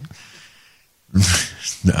 because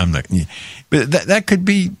I'm not. But that could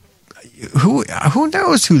be. Who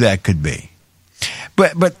knows who that could be?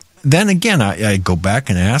 But then again, I go back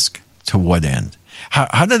and ask, to what end?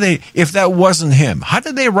 How do they? If that wasn't him, how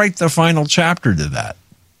did they write the final chapter to that?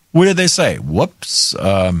 What did they say? Whoops!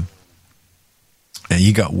 And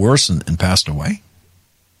he got worse and passed away,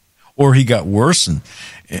 or he got worse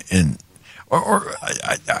or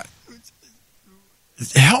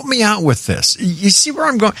help me out with this. You see where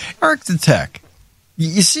I'm going, Eric the Tech?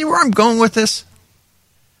 You see where I'm going with this?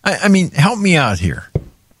 I mean, help me out here.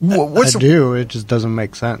 I do. It just doesn't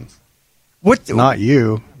make sense. Not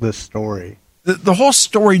you. The story. The whole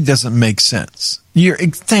story doesn't make sense.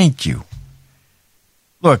 Thank you.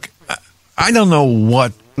 Look, I don't know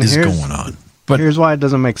what is going on, but here's why it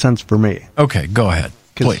doesn't make sense for me. Okay, go ahead.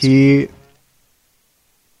 Because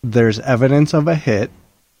there's evidence of a hit.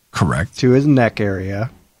 Correct. To his neck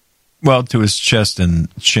area. Well, to his chest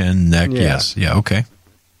and chin, neck, yes. Yeah, okay.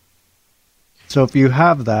 So if you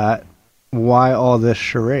have that, why all this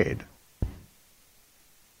charade?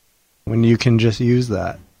 When you can just use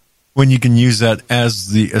that. When you can use that as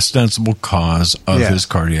the ostensible cause of his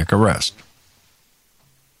cardiac arrest.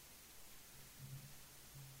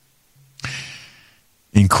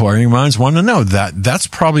 Inquiring minds want to know that. That's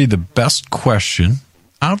probably the best question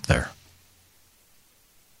out there.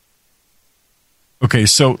 Okay,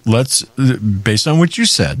 so based on what you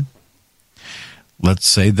said, let's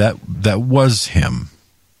say that was him.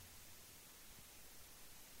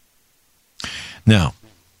 Now,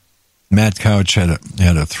 Matt Couch had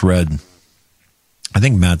a thread. I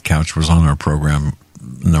think Matt Couch was on our program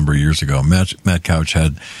a number of years ago. Matt Couch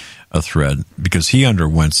had a thread because he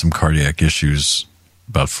underwent some cardiac issues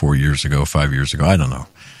about 5 years ago, I don't know,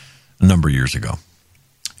 a number of years ago.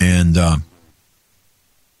 And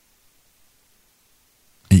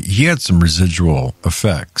he had some residual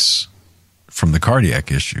effects from the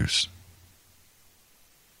cardiac issues.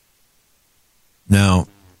 Now,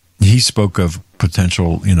 he spoke of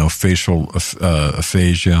potential, facial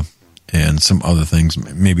aphasia and some other things.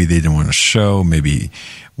 Maybe they didn't want to show, maybe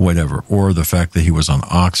whatever. Or the fact that he was on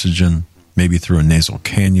oxygen, maybe through a nasal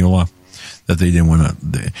cannula, that they didn't want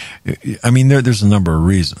to. I mean, there's a number of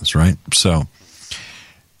reasons, right? So,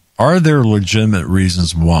 are there legitimate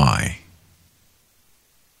reasons why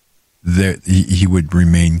that he would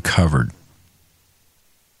remain covered?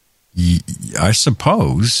 I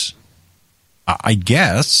suppose, I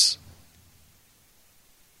guess,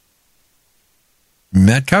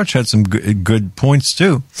 Matt Couch had some good points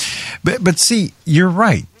too. But see, you're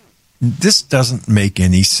right. This doesn't make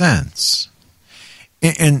any sense.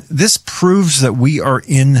 And this proves that we are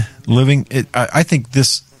living. I think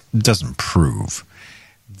this doesn't prove.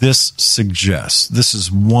 This suggests, this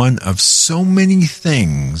is one of so many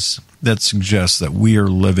things that suggests that we are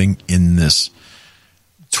living in this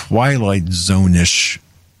Twilight Zone-ish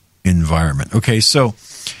environment. Okay, so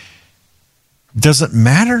does it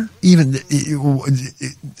matter even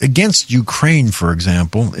against Ukraine, for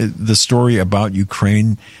example, the story about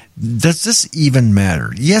Ukraine, does this even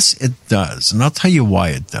matter? Yes, it does, and I'll tell you why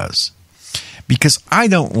it does. Because I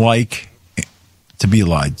don't like to be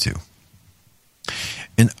lied to.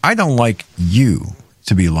 And I don't like you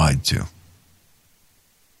to be lied to.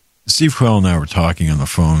 Steve Quayle and I were talking on the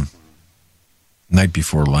phone night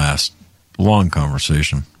before last, long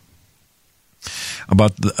conversation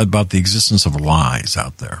about the existence of lies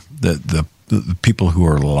out there, the people who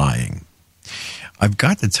are lying. I've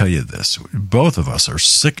got to tell you this, both of us are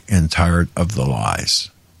sick and tired of the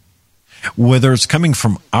lies. Whether it's coming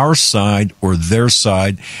from our side or their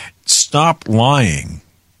side, stop lying.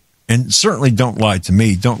 And certainly don't lie to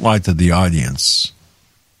me. Don't lie to the audience.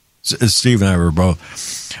 As Steve and I were both,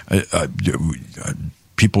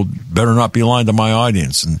 people better not be lying to my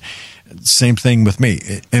audience. And same thing with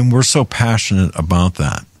me. And we're so passionate about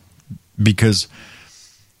that because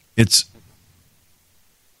it's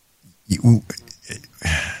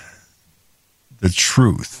the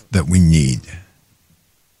truth that we need,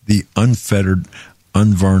 the unfettered,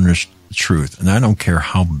 unvarnished truth. And I don't care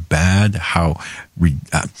how bad, I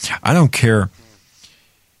don't care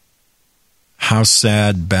how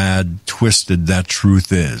sad, bad, twisted that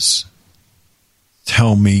truth is.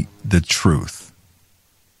 Tell me the truth.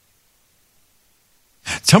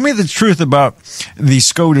 Tell me the truth about the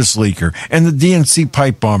SCOTUS leaker and the DNC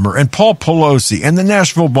pipe bomber and Paul Pelosi and the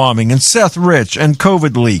Nashville bombing and Seth Rich and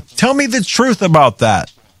COVID leak. Tell me the truth about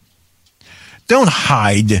that. Don't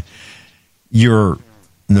hide your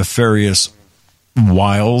nefarious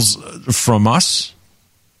wiles from us.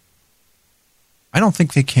 I don't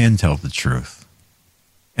think they can tell the truth.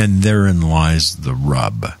 And therein lies the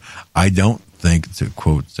rub. I don't think, to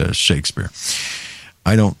quote Shakespeare,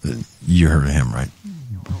 you heard of him, right?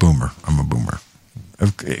 Boomer. I'm a boomer.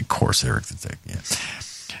 Of course, Eric the Tick,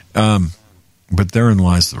 yeah. But therein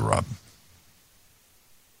lies the rub.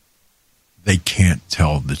 They can't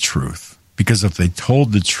tell the truth. Because if they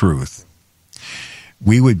told the truth,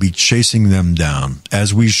 we would be chasing them down,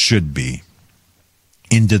 as we should be,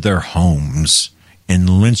 into their homes and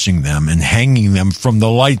lynching them and hanging them from the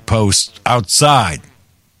light post outside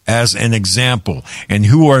as an example. And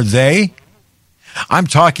who are they? I'm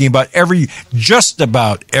talking about just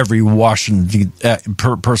about every Washington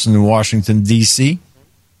person in Washington, D.C.,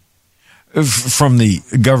 from the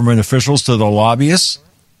government officials to the lobbyists,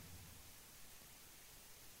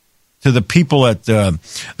 to the people at the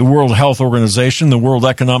World Health Organization, the World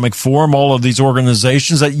Economic Forum, all of these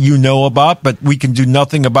organizations that you know about, but we can do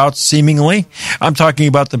nothing about seemingly. I'm talking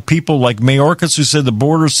about the people like Mayorkas who said the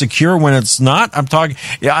border's secure when it's not.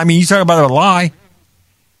 You talk about a lie.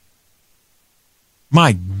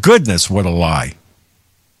 My goodness, what a lie.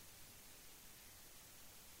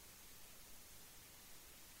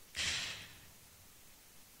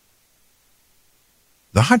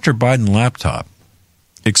 The Hunter Biden laptop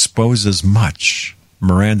exposes much.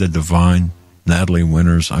 Miranda Devine, Natalie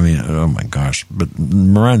Winters, oh my gosh, but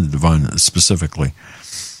Miranda Devine specifically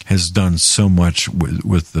has done so much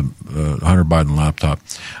with the Hunter Biden laptop.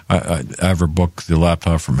 I have her book, The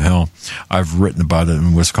Laptop from Hell. I've written about it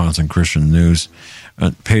in Wisconsin Christian News.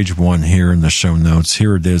 Page 1 here in the show notes.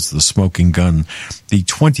 Here it is, the smoking gun, the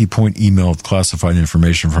 20-point email of classified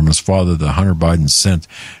information from his father that Hunter Biden sent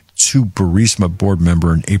to Burisma board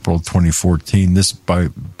member in April 2014. This by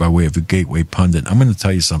way of a Gateway pundit. I'm going to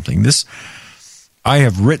tell you something. I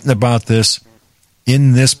have written about this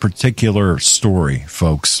in this particular story,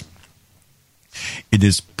 folks. It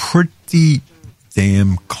is pretty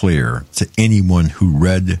damn clear to anyone who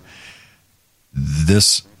read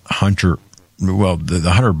this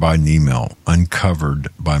the Hunter Biden email uncovered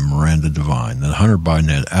by Miranda Devine, that Hunter Biden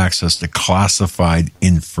had access to classified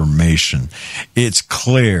information. It's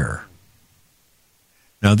clear.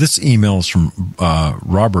 Now, this email is from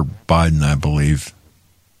Robert Biden, I believe.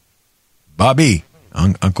 Bobby,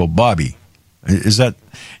 Uncle Bobby. Is that,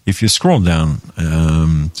 if you scroll down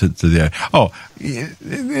to the,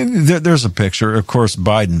 there's a picture, of course,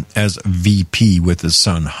 Biden as VP with his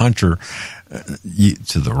son Hunter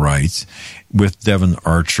to the right, with Devin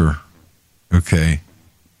Archer. Okay.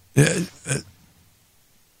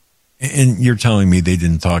 And you're telling me they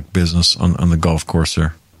didn't talk business on the golf course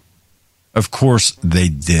there? Of course they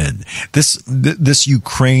did. This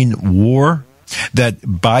Ukraine war that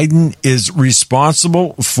Biden is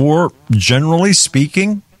responsible for, generally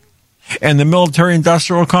speaking, and the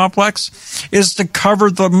military-industrial complex, is to cover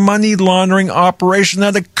the money laundering operation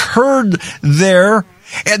that occurred there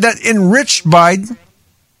and that enriched Biden,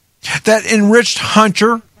 that enriched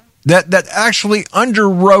Hunter, that actually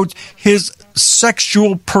underwrote his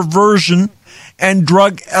sexual perversion and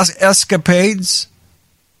drug escapades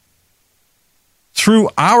through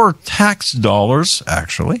our tax dollars,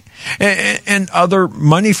 actually, and other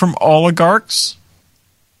money from oligarchs.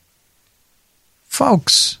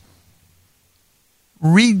 Folks,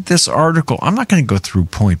 read this article. I'm not going to go through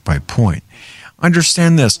point by point.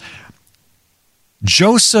 Understand this.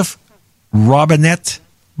 Joseph Robinette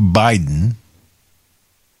Biden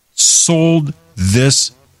sold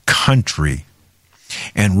this country.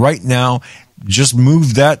 And right now, just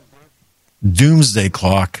move that doomsday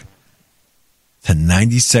clock to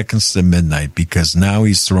 90 seconds to midnight, because now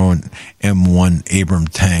he's throwing M1 Abrams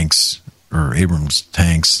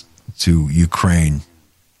tanks to Ukraine.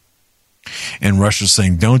 And Russia's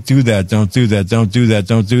saying, don't do that, don't do that, don't do that,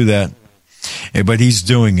 don't do that. But he's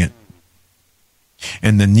doing it.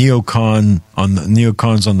 And the neocons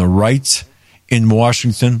on the right in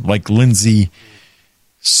Washington, like Lindsey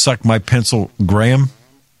Suck My Pencil Graham,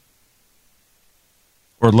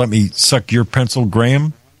 or Let Me Suck Your Pencil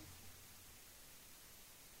Graham,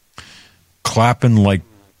 clapping like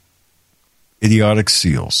idiotic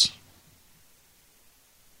seals.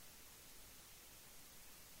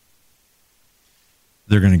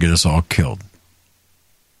 they're going to get us all killed.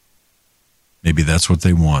 Maybe that's what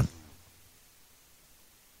they want.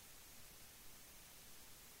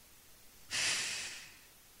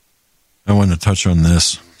 I want to touch on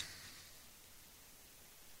this.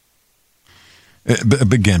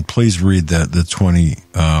 But again, please read the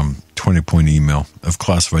 20-point email of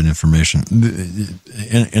classified information.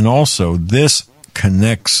 And also, this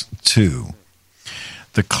connects to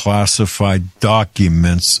the classified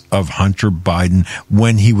documents of Hunter Biden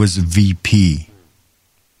when he was VP.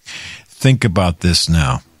 Think about this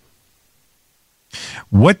now.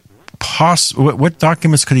 What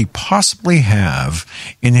documents could he possibly have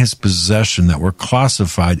in his possession that were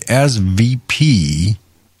classified as VP?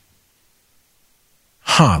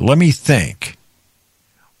 Let me think.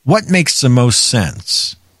 What makes the most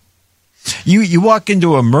sense? You walk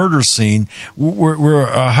into a murder scene where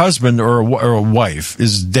a husband or a wife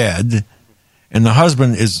is dead, and the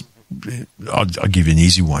husband is, I'll give you an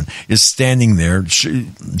easy one, is standing there.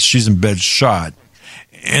 She's in bed shot,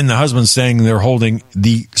 and the husband's standing there holding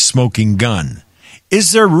the smoking gun.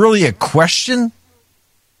 Is there really a question?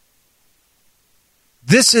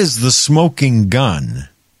 This is the smoking gun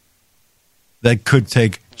that could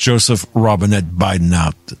take Joseph Robinette Biden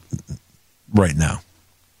out right now.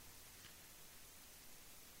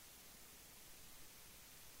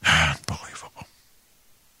 Unbelievable.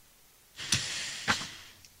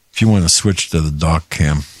 If you want to switch to the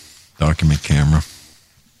document camera.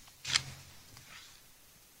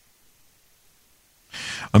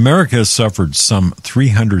 America has suffered some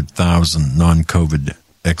 300,000 non-COVID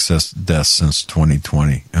excess deaths since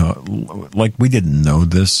 2020. Like we didn't know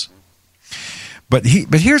this. But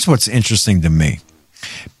here's what's interesting to me.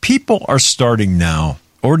 People are starting now,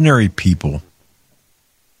 ordinary people,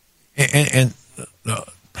 and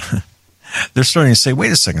they're starting to say,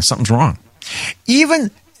 wait a second, something's wrong.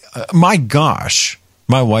 Even, my gosh,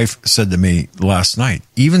 my wife said to me last night,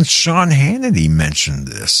 even Sean Hannity mentioned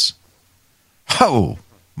this. Oh,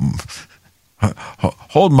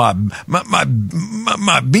 hold my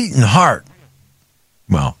beating heart.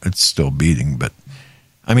 Well, it's still beating, but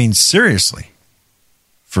I mean, seriously,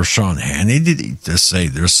 for Sean Hannity to say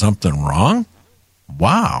there's something wrong?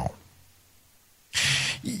 Wow.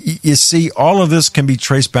 You see, all of this can be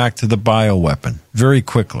traced back to the bioweapon very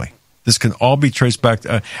quickly. This can all be traced back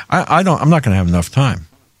to, I'm not going to have enough time.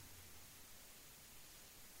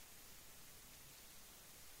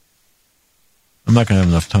 I'm not going to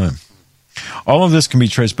have enough time. All of this can be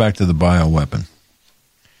traced back to the bioweapon.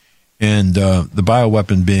 And the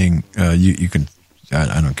bioweapon being, you can,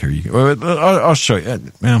 I don't care. I'll show you.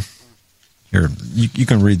 Here, you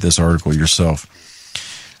can read this article yourself.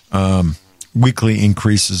 Weekly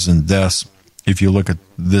increases in deaths. If you look at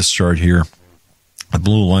this chart here, the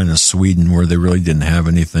blue line is Sweden, where they really didn't have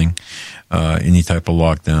anything, any type of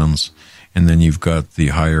lockdowns. And then you've got the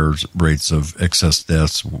higher rates of excess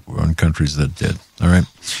deaths on countries that did. All right.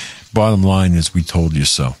 Bottom line is, we told you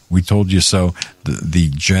so. We told you so. The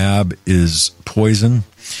jab is poison.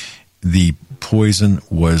 The poison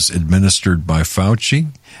was administered by Fauci,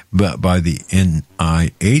 but by the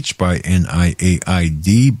NIH, by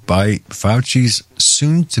NIAID, by Fauci's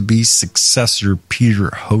soon-to-be successor,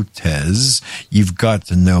 Peter Hotez. You've got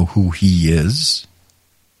to know who he is.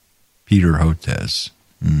 Peter Hotez.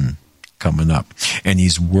 Coming up. And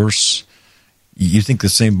he's worse. You think the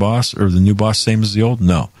same boss or the new boss same as the old?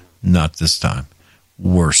 No, not this time.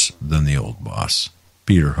 Worse than the old boss,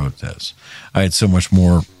 Peter Hotez. I had so much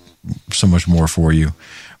more for you,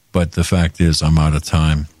 but the fact is I'm out of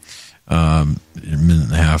time. A minute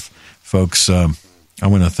and a half. Folks, I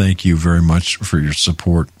want to thank you very much for your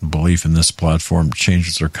support, belief in this platform.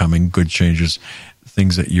 Changes are coming, good changes,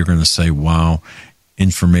 things that you're going to say, wow,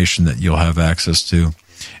 information that you'll have access to,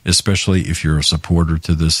 especially if you're a supporter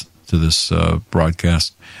to this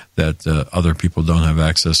broadcast that other people don't have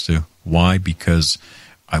access to. Why? Because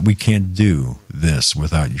we can't do this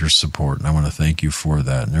without your support, and I want to thank you for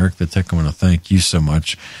that. And Eric the Tech, I want to thank you so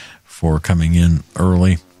much for coming in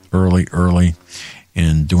early,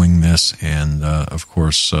 and doing this, and of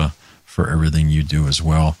course for everything you do as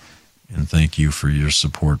well. And thank you for your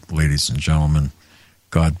support, ladies and gentlemen.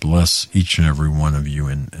 God bless each and every one of you.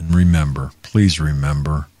 And remember, please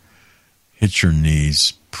remember, hit your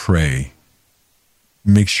knees, pray.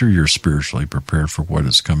 Make sure you're spiritually prepared for what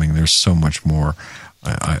is coming. There's so much more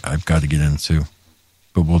I've got to get into,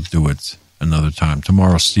 but we'll do it another time.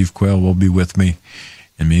 Tomorrow, Steve Quayle will be with me,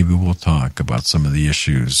 and maybe we'll talk about some of the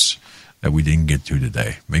issues that we didn't get to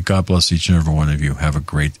today. May God bless each and every one of you. Have a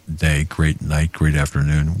great day, great night, great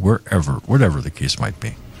afternoon, whatever the case might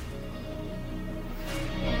be.